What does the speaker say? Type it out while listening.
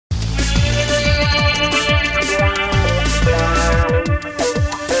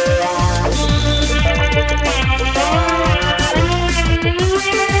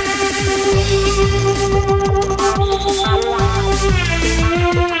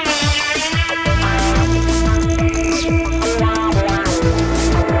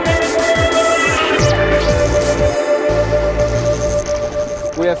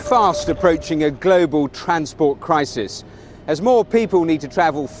fast approaching a global transport crisis. As more people need to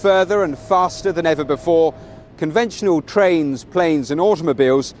travel further and faster than ever before, conventional trains, planes and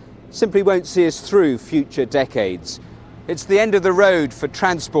automobiles simply won't see us through future decades. It's the end of the road for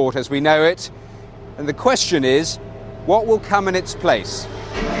transport as we know it. And the question is, what will come in its place?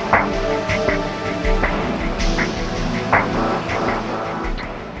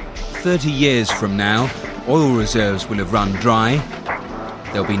 "30 years from now, oil reserves will have run dry,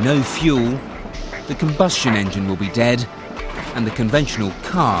 there'll be no fuel, the combustion engine will be dead, and the conventional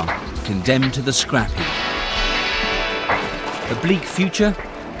car condemned to the scrap heap." A bleak future?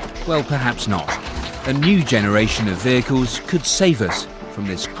 Well, perhaps not. A new generation of vehicles could save us from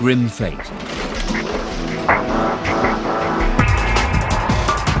this grim fate.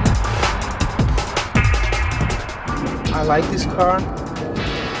 I like this car.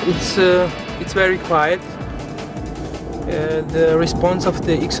 It's very quiet. The response of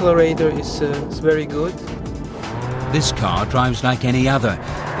the accelerator is very good. This car drives like any other.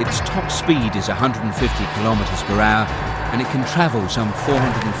 Its top speed is 150 kilometers per hour, and it can travel some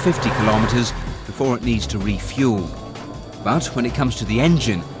 450 kilometers before it needs to refuel. But when it comes to the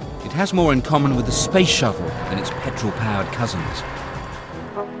engine, it has more in common with the space shuttle than its petrol-powered cousins.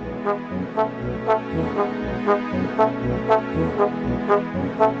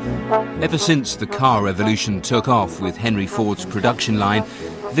 Ever since the car revolution took off with Henry Ford's production line,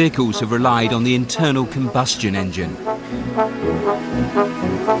 vehicles have relied on the internal combustion engine.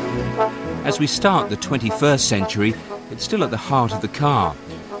 As we start the 21st century, it's still at the heart of the car.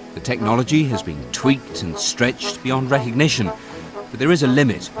 The technology has been tweaked and stretched beyond recognition, but there is a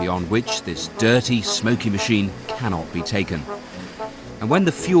limit beyond which this dirty, smoky machine cannot be taken. And when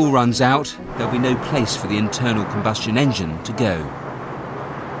the fuel runs out, there'll be no place for the internal combustion engine to go.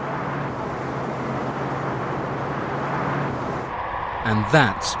 And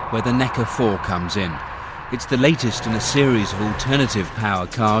that's where the Neckar 4 comes in. It's the latest in a series of alternative power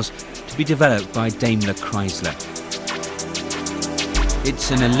cars to be developed by Daimler Chrysler.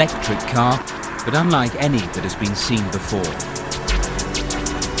 It's an electric car, but unlike any that has been seen before.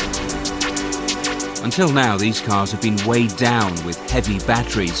 Until now, these cars have been weighed down with heavy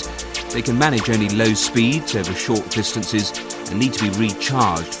batteries. They can manage only low speeds over short distances and need to be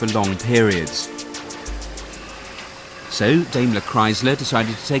recharged for long periods. So Daimler Chrysler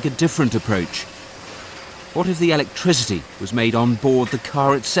decided to take a different approach. What if the electricity was made on board the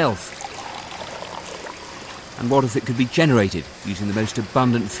car itself? And what if it could be generated using the most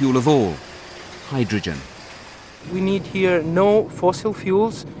abundant fuel of all, hydrogen? We need here no fossil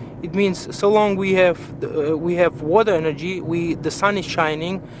fuels. It means so long we have water energy, the sun is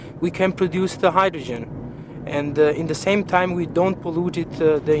shining, we can produce the hydrogen. And in the same time we don't pollute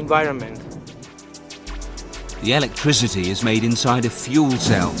the environment. The electricity is made inside a fuel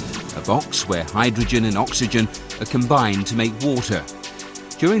cell, a box where hydrogen and oxygen are combined to make water.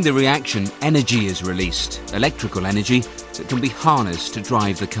 During the reaction, energy is released, electrical energy that can be harnessed to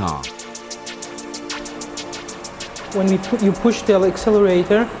drive the car. When you push the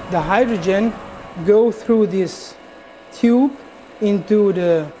accelerator, the hydrogen goes through this tube into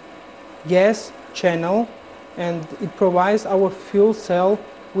the gas channel, and it provides our fuel cell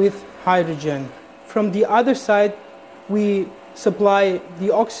with hydrogen. From the other side, we supply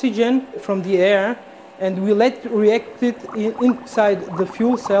the oxygen from the air, and we let it react it inside the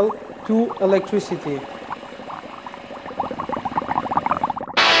fuel cell to electricity.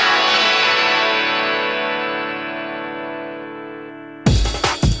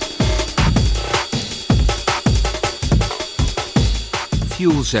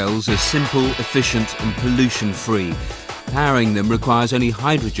 Fuel cells are simple, efficient and pollution-free. Powering them requires only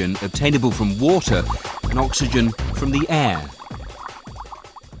hydrogen obtainable from water and oxygen from the air.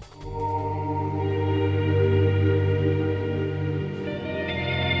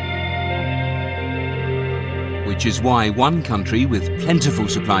 Which is why one country with plentiful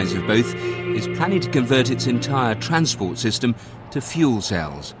supplies of both is planning to convert its entire transport system to fuel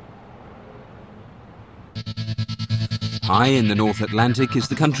cells. High in the North Atlantic is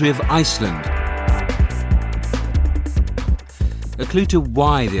the country of Iceland. A clue to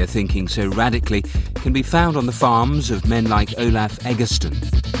why they're thinking so radically can be found on the farms of men like Olaf Eggersten.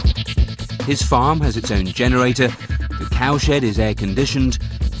 His farm has its own generator, the cowshed is air-conditioned,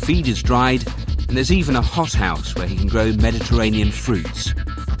 feed is dried, and there's even a hothouse where he can grow Mediterranean fruits.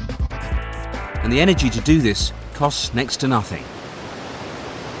 And the energy to do this costs next to nothing.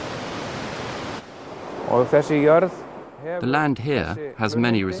 The land here has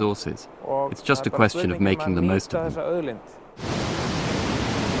many resources. It's just a question of making the most of them.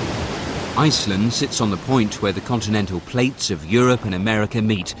 Iceland sits on the point where the continental plates of Europe and America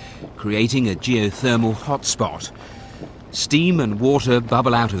meet, creating a geothermal hotspot. Steam and water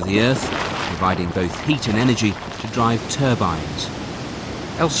bubble out of the earth, providing both heat and energy to drive turbines.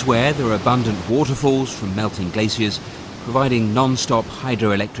 Elsewhere, there are abundant waterfalls from melting glaciers, providing non-stop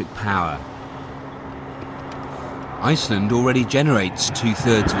hydroelectric power. Iceland already generates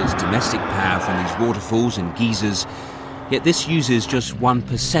 2/3 of its domestic power from these waterfalls and geysers, yet this uses just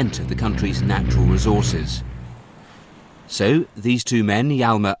 1% of the country's natural resources. So, these two men,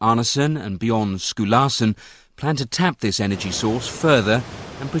 Hjalmar Arnason and Bjorn Skulason, plan to tap this energy source further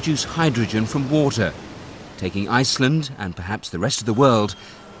and produce hydrogen from water, taking Iceland, and perhaps the rest of the world,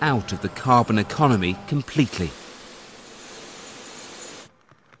 out of the carbon economy completely.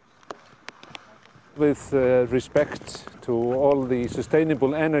 With respect to all the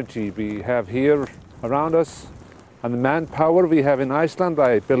sustainable energy we have here around us and the manpower we have in Iceland,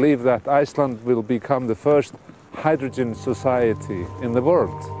 I believe that Iceland will become the first hydrogen society in the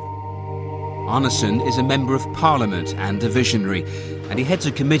world. Arnason is a member of Parliament and a visionary, and he heads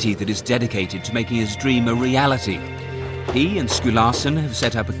a committee that is dedicated to making his dream a reality. He and Skulason have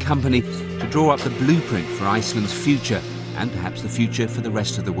set up a company to draw up the blueprint for Iceland's future, and perhaps the future for the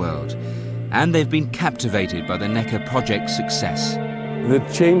rest of the world. And they've been captivated by the Nekkar project's success. The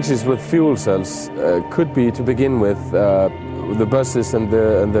changes with fuel cells could be, to begin with, the buses and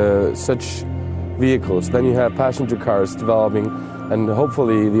the such vehicles. Then you have passenger cars developing, and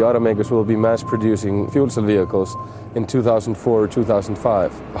hopefully the automakers will be mass producing fuel cell vehicles in 2004 or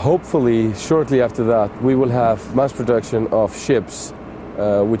 2005. Hopefully, shortly after that, we will have mass production of ships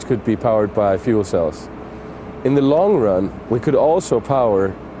which could be powered by fuel cells. In the long run, we could also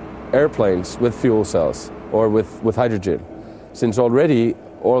power airplanes with fuel cells or with hydrogen, since already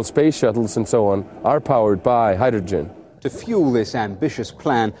all space shuttles and so on are powered by hydrogen. To fuel this ambitious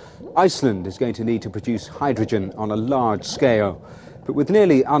plan, Iceland is going to need to produce hydrogen on a large scale. But with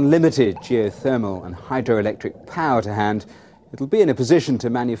nearly unlimited geothermal and hydroelectric power to hand, it'll be in a position to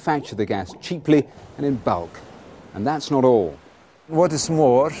manufacture the gas cheaply and in bulk. And that's not all. What is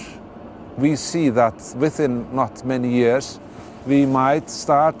more, we see that within not many years, we might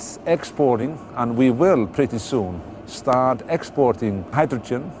start exporting, and we will pretty soon start exporting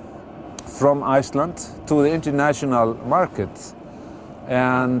hydrogen from Iceland to the international market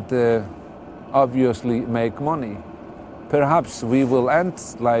and obviously make money. Perhaps we will end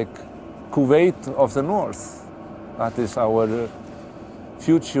like Kuwait of the North. That is our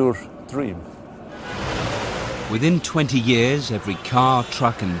future dream. Within 20 years, every car,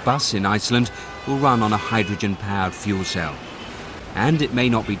 truck and bus in Iceland will run on a hydrogen-powered fuel cell. And it may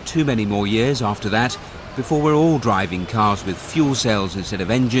not be too many more years after that before we're all driving cars with fuel cells instead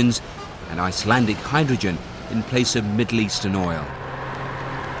of engines and Icelandic hydrogen in place of Middle Eastern oil.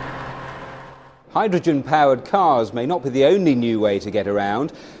 Hydrogen-powered cars may not be the only new way to get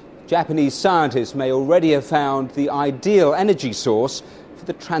around. Japanese scientists may already have found the ideal energy source for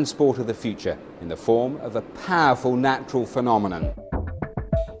the transport of the future in the form of a powerful natural phenomenon.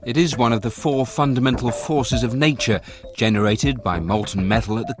 It is one of the four fundamental forces of nature generated by molten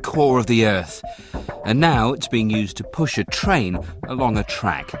metal at the core of the Earth. And now it's being used to push a train along a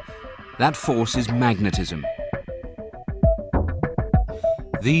track. That force is magnetism.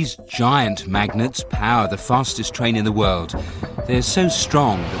 These giant magnets power the fastest train in the world. They're so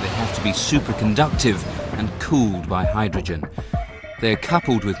strong that they have to be superconductive and cooled by hydrogen. They're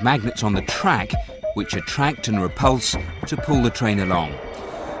coupled with magnets on the track, which attract and repulse to pull the train along.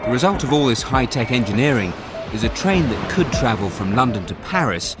 The result of all this high-tech engineering is a train that could travel from London to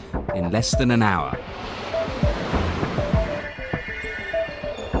Paris in less than an hour.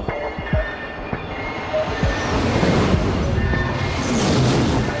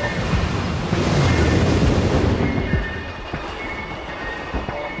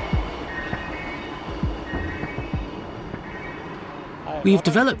 We have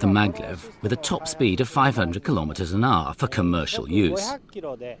developed the maglev with a top speed of 500 kilometers an hour for commercial use.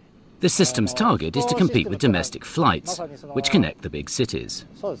 This system's target is to compete with domestic flights, which connect the big cities.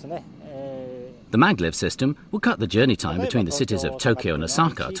 The maglev system will cut the journey time between the cities of Tokyo and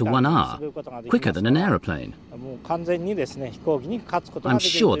Osaka to 1 hour, quicker than an aeroplane. I'm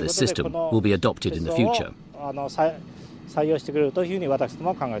sure this system will be adopted in the future.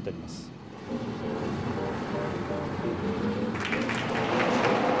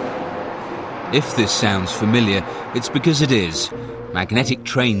 If this sounds familiar, it's because it is. Magnetic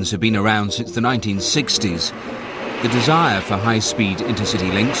trains have been around since the 1960s. The desire for high-speed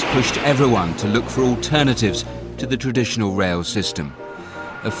intercity links pushed everyone to look for alternatives to the traditional rail system.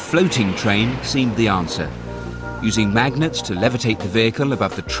 A floating train seemed the answer. Using magnets to levitate the vehicle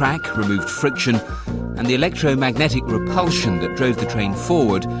above the track removed friction, and the electromagnetic repulsion that drove the train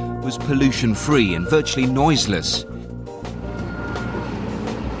forward was pollution-free and virtually noiseless.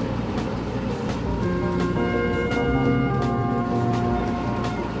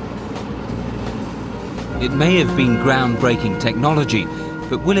 It may have been groundbreaking technology,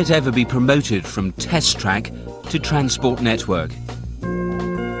 but will it ever be promoted from test track to transport network?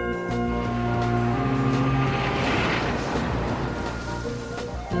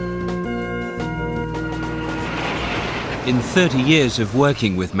 In 30 years of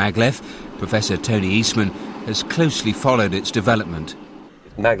working with maglev, Professor Tony Eastman has closely followed its development.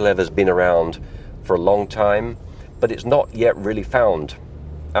 Maglev has been around for a long time, but it's not yet really found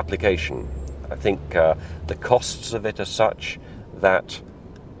application. I think the costs of it are such that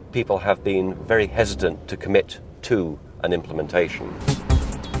people have been very hesitant to commit to an implementation.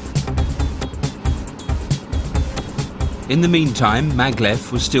 In the meantime,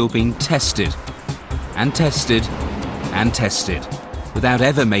 maglev was still being tested, and tested, and tested, without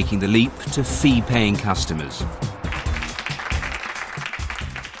ever making the leap to fee-paying customers.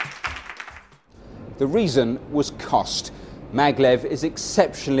 The reason was cost. Maglev is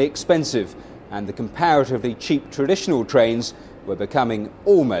exceptionally expensive, and the comparatively cheap traditional trains were becoming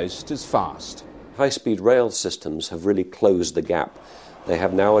almost as fast. High-speed rail systems have really closed the gap. They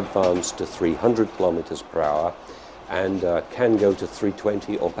have now advanced to 300 kilometers per hour and can go to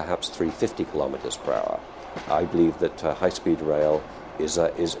 320 or perhaps 350 kilometers per hour. I believe that high-speed rail is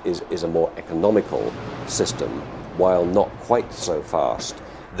a more economical system, while not quite so fast.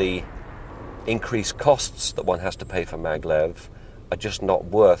 The increased costs that one has to pay for maglev are just not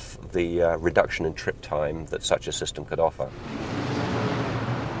worth the reduction in trip time that such a system could offer.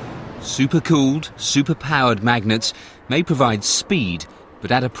 Super-cooled, super-powered magnets may provide speed, but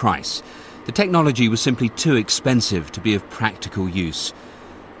at a price. The technology was simply too expensive to be of practical use.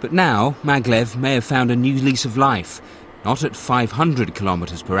 But now, maglev may have found a new lease of life, not at 500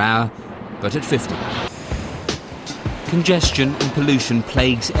 kilometers per hour, but at 50. Congestion and pollution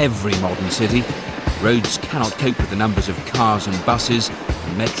plagues every modern city. Roads cannot cope with the numbers of cars and buses,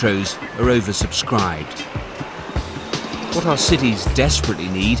 and metros are oversubscribed. What our cities desperately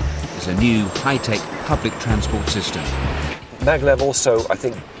need is a new high-tech public transport system. Maglev also, I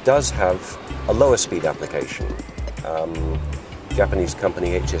think, does have a lower speed application. Japanese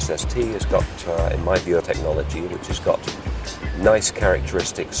company HSST has got, in my view, a technology which has got nice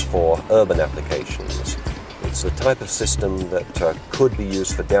characteristics for urban applications. It's the type of system that could be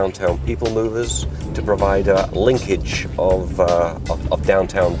used for downtown people movers to provide a linkage of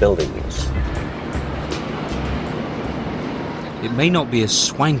downtown buildings. It may not be as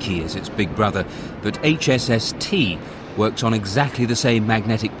swanky as its big brother, but HSST works on exactly the same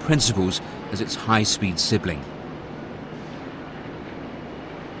magnetic principles as its high-speed sibling.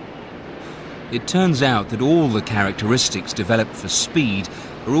 It turns out that all the characteristics developed for speed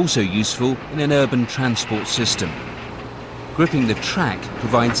are also useful in an urban transport system. Gripping the track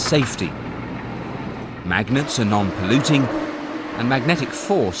provides safety. Magnets are non-polluting, and magnetic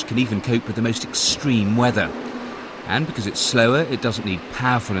force can even cope with the most extreme weather. And because it's slower, it doesn't need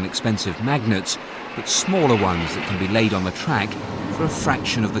powerful and expensive magnets, but smaller ones that can be laid on the track for a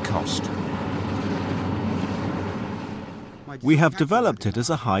fraction of the cost. We have developed it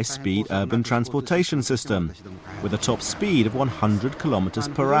as a high-speed urban transportation system with a top speed of 100 kilometers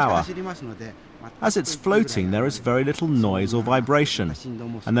per hour. As it's floating, there is very little noise or vibration,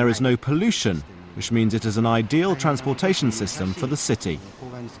 and there is no pollution, which means it is an ideal transportation system for the city.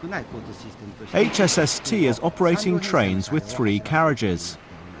 HSST is operating trains with 3 carriages.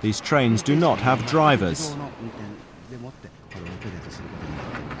 These trains do not have drivers.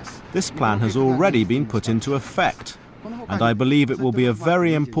 This plan has already been put into effect, and I believe it will be a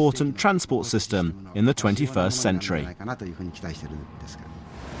very important transport system in the 21st century.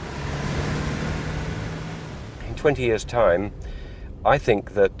 In 20 years' time, I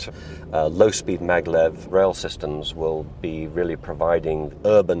think that low-speed maglev rail systems will be really providing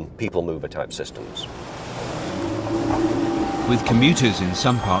urban people mover type systems. With commuters in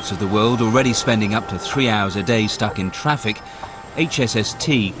some parts of the world already spending up to 3 hours a day stuck in traffic,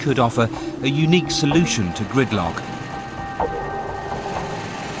 HSST could offer a unique solution to gridlock.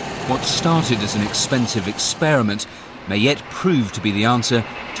 What started as an expensive experiment may yet prove to be the answer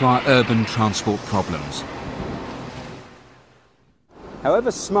to our urban transport problems.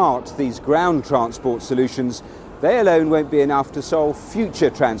 However smart these ground transport solutions, they alone won't be enough to solve future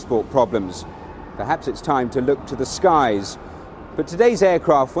transport problems. Perhaps it's time to look to the skies. But today's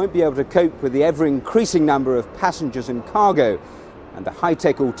aircraft won't be able to cope with the ever-increasing number of passengers and cargo. and the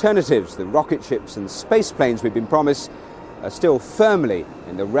high-tech alternatives, the rocket ships and space planes we've been promised, are still firmly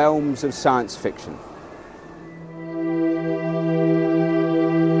in the realms of science fiction.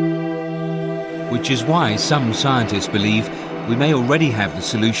 Which is why some scientists believe we may already have the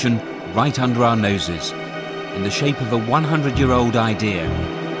solution right under our noses, in the shape of a 100-year-old idea.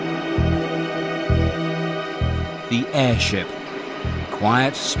 The airship.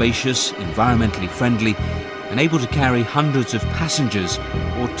 Quiet, spacious, environmentally friendly, and able to carry hundreds of passengers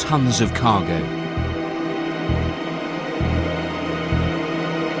or tons of cargo.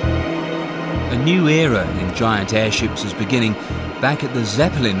 A new era in giant airships is beginning back at the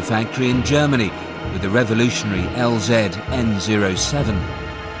Zeppelin factory in Germany with the revolutionary LZ-N07.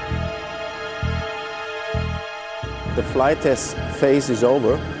 The flight test phase is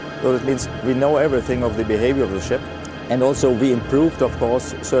over, so it means we know everything of the behavior of the ship, and also we improved, of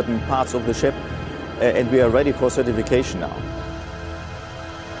course, certain parts of the ship, and we are ready for certification now.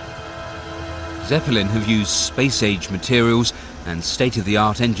 Zeppelin have used space-age materials and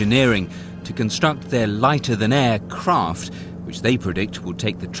state-of-the-art engineering to construct their lighter-than-air craft, which they predict will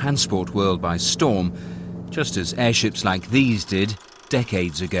take the transport world by storm, just as airships like these did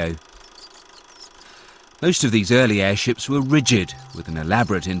decades ago. Most of these early airships were rigid, with an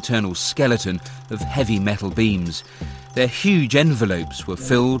elaborate internal skeleton of heavy metal beams. Their huge envelopes were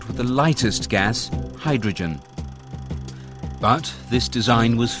filled with the lightest gas, hydrogen. But this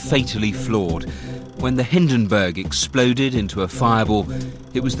design was fatally flawed. When the Hindenburg exploded into a fireball,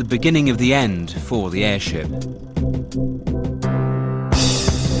 it was the beginning of the end for the airship.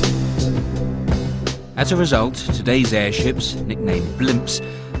 As a result, today's airships, nicknamed blimps,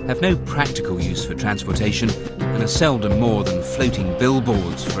 have no practical use for transportation and are seldom more than floating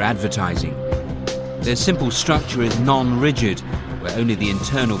billboards for advertising. Their simple structure is non-rigid, where only the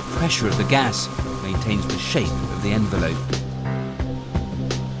internal pressure of the gas maintains the shape of the envelope.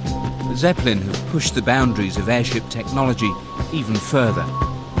 The Zeppelin have pushed the boundaries of airship technology even further.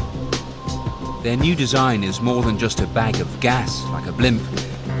 Their new design is more than just a bag of gas, like a blimp,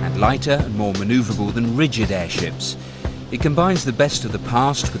 and lighter and more manoeuvrable than rigid airships. It combines the best of the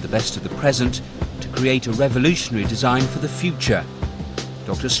past with the best of the present to create a revolutionary design for the future.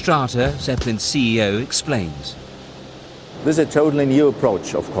 Dr. Strata, Zeppelin's CEO, explains. This is a totally new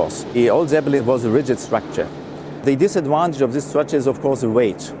approach, of course. The old Zeppelin was a rigid structure. The disadvantage of this structure is, of course, the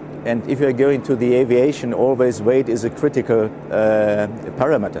weight. And if you're going to the aviation, always weight is a critical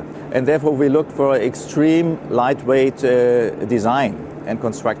parameter. And therefore, we looked for extreme lightweight design and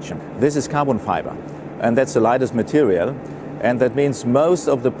construction. This is carbon fiber, and that's the lightest material. And that means most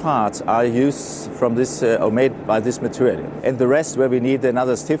of the parts are used from this or made by this material. And the rest, where we need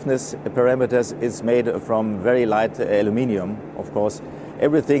another stiffness parameters, is made from very light aluminium, of course.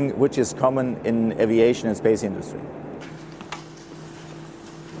 Everything which is common in aviation and space industry.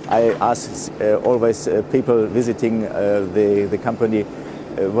 I ask always people visiting the company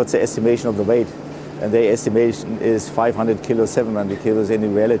what's the estimation of the weight. And their estimation is 500 kilos, 700 kilos.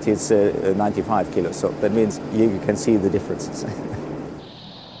 In reality, it's 95 kilos. So that means you can see the differences.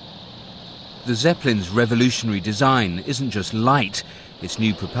 The Zeppelin's revolutionary design isn't just light. Its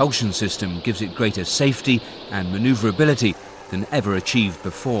new propulsion system gives it greater safety and manoeuvrability than ever achieved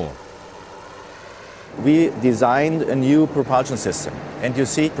before. We designed a new propulsion system. And you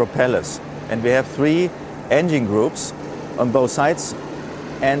see propellers. And we have 3 engine groups on both sides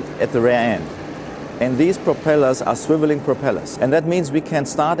and at the rear end. And these propellers are swiveling propellers. And that means we can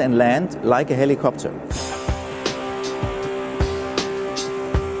start and land like a helicopter.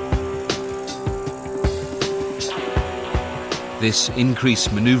 This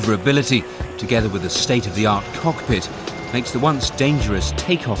increased manoeuvrability, together with a state-of-the-art cockpit, makes the once dangerous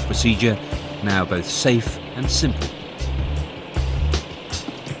takeoff procedure now both safe and simple.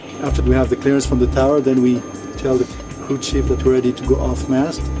 After we have the clearance from the tower, then we tell the crew chief that we're ready to go off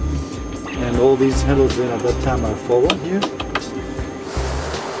mast. And all these handles then at that time are forward here.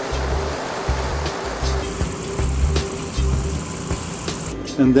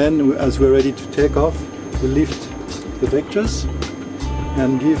 And then as we're ready to take off, we lift the vectors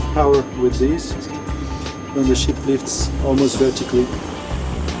and give power with these. Then the ship lifts almost vertically.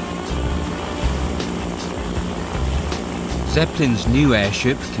 Zeppelin's new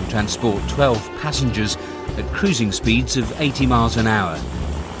airship can transport 12 passengers at cruising speeds of 80 miles an hour.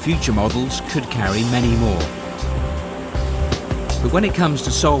 Future models could carry many more. But when it comes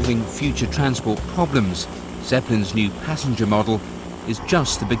to solving future transport problems, Zeppelin's new passenger model is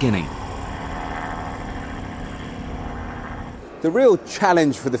just the beginning. The real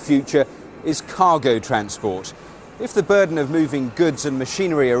challenge for the future is cargo transport. If the burden of moving goods and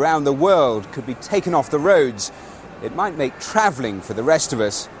machinery around the world could be taken off the roads, it might make travelling for the rest of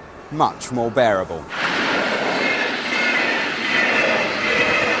us much more bearable.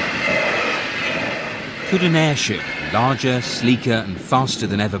 Could an airship, larger, sleeker and faster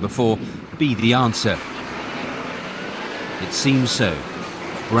than ever before, be the answer? It seems so.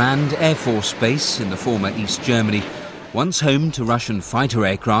 Brand Air Force Base in the former East Germany, once home to Russian fighter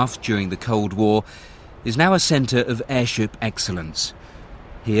aircraft during the Cold War, is now a centre of airship excellence.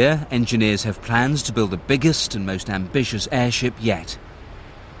 Here, engineers have plans to build the biggest and most ambitious airship yet.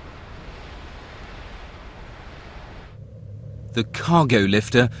 The cargo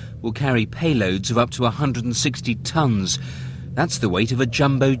lifter will carry payloads of up to 160 tons. That's the weight of a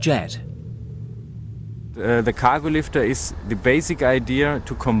jumbo jet. The cargo lifter is the basic idea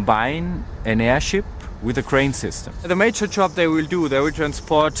to combine an airship with a crane system. The major job they will do, they will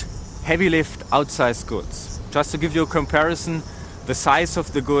transport heavy lift outsized goods. Just to give you a comparison, the size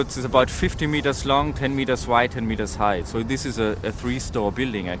of the goods is about 50 meters long, 10 meters wide, 10 meters high. So this is a 3-store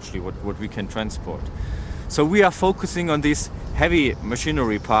building actually, what we can transport. So we are focusing on these heavy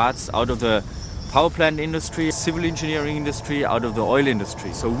machinery parts out of the power plant industry, civil engineering industry, out of the oil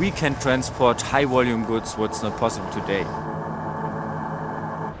industry. So we can transport high volume goods, what's not possible today.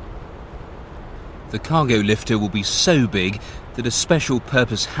 The cargo lifter will be so big that a special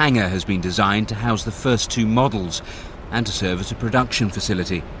purpose hangar has been designed to house the first 2 models and to serve as a production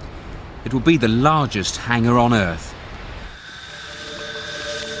facility. It will be the largest hangar on Earth.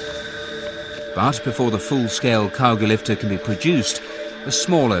 But before the full-scale cargo lifter can be produced, a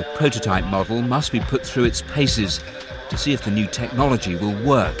smaller prototype model must be put through its paces to see if the new technology will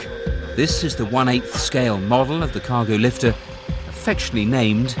work. This is the 1/8 scale model of the cargo lifter, affectionately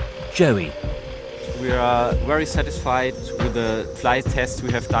named Joey. We are very satisfied with the flight tests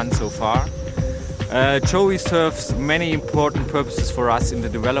we have done so far. Joey serves many important purposes for us in the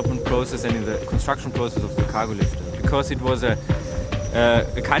development process and in the construction process of the cargo lifter, because it was a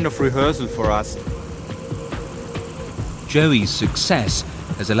kind of rehearsal for us. Joey's success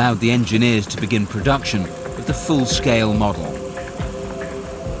has allowed the engineers to begin production of the full-scale model.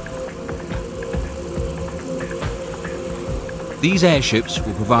 These airships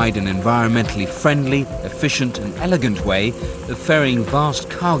will provide an environmentally friendly, efficient and elegant way of ferrying vast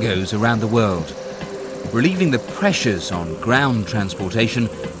cargoes around the world. Relieving the pressures on ground transportation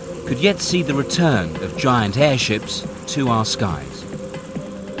could yet see the return of giant airships to our skies.